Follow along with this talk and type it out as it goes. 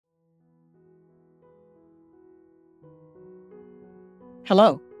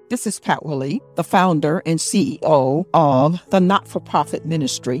Hello, this is Pat Willie, the founder and CEO of the not-for-profit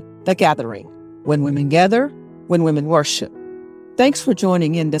ministry, The Gathering. When women gather, when women worship. Thanks for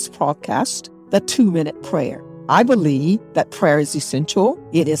joining in this podcast, The 2-Minute Prayer. I believe that prayer is essential,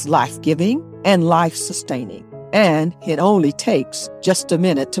 it is life-giving and life-sustaining, and it only takes just a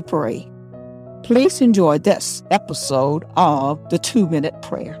minute to pray. Please enjoy this episode of The 2-Minute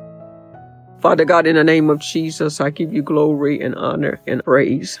Prayer. Father God, in the name of Jesus, I give you glory and honor and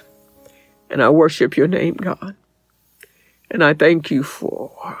praise. And I worship your name, God. And I thank you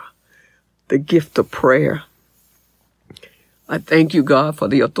for the gift of prayer. I thank you, God, for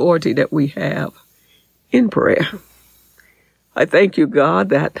the authority that we have in prayer. I thank you, God,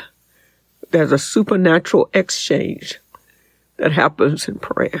 that there's a supernatural exchange that happens in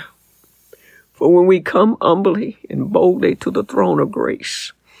prayer. For when we come humbly and boldly to the throne of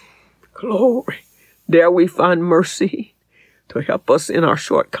grace, glory, there we find mercy to help us in our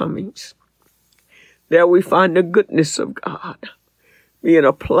shortcomings. There we find the goodness of God being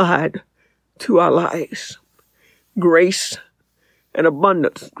applied to our lives. Grace and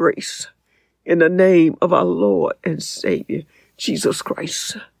abundant grace in the name of our Lord and Savior, Jesus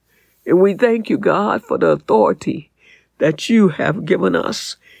Christ. And we thank you, God, for the authority that you have given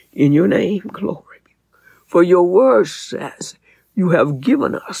us in your name, glory. For your word says you have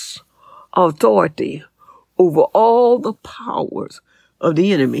given us authority over all the powers of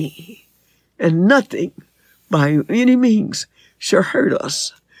the enemy, and nothing by any means shall hurt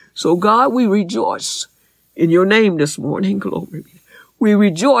us. So God, we rejoice in your name this morning, glory. We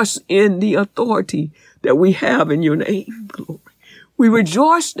rejoice in the authority that we have in your name, glory. We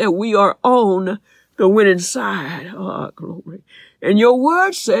rejoice that we are on the winning side, glory. And your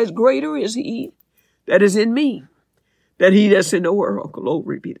word says, greater is he that is in me than he that's in the world,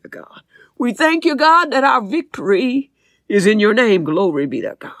 glory be to God. We thank you, God, that our victory is in your name. Glory be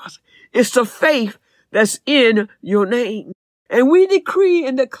to God. It's the faith that's in your name. And we decree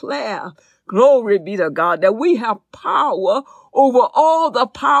and declare, glory be to God, that we have power over all the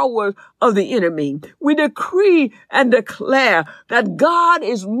powers of the enemy. We decree and declare that God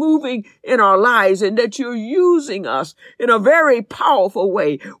is moving in our lives and that you're using us in a very powerful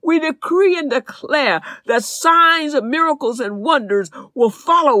way. We decree and declare that signs, miracles, and wonders will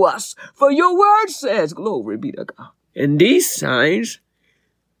follow us. For your word says, glory be to God. And these signs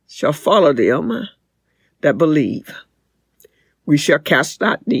shall follow them that believe. We shall cast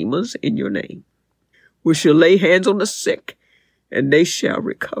out demons in your name. We shall lay hands on the sick, and they shall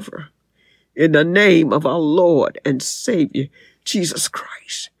recover. In the name of our Lord and Savior, Jesus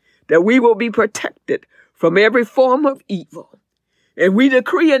Christ, that we will be protected from every form of evil. And we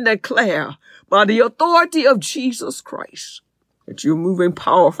decree and declare by the authority of Jesus Christ that you're moving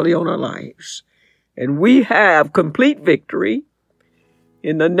powerfully on our lives. And we have complete victory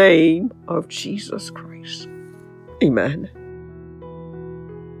in the name of Jesus Christ. Amen.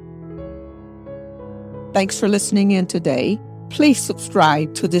 Thanks for listening in today. Please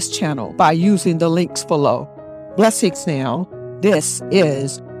subscribe to this channel by using the links below. Blessings now. This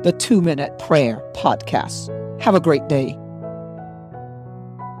is the 2-Minute Prayer Podcast. Have a great day.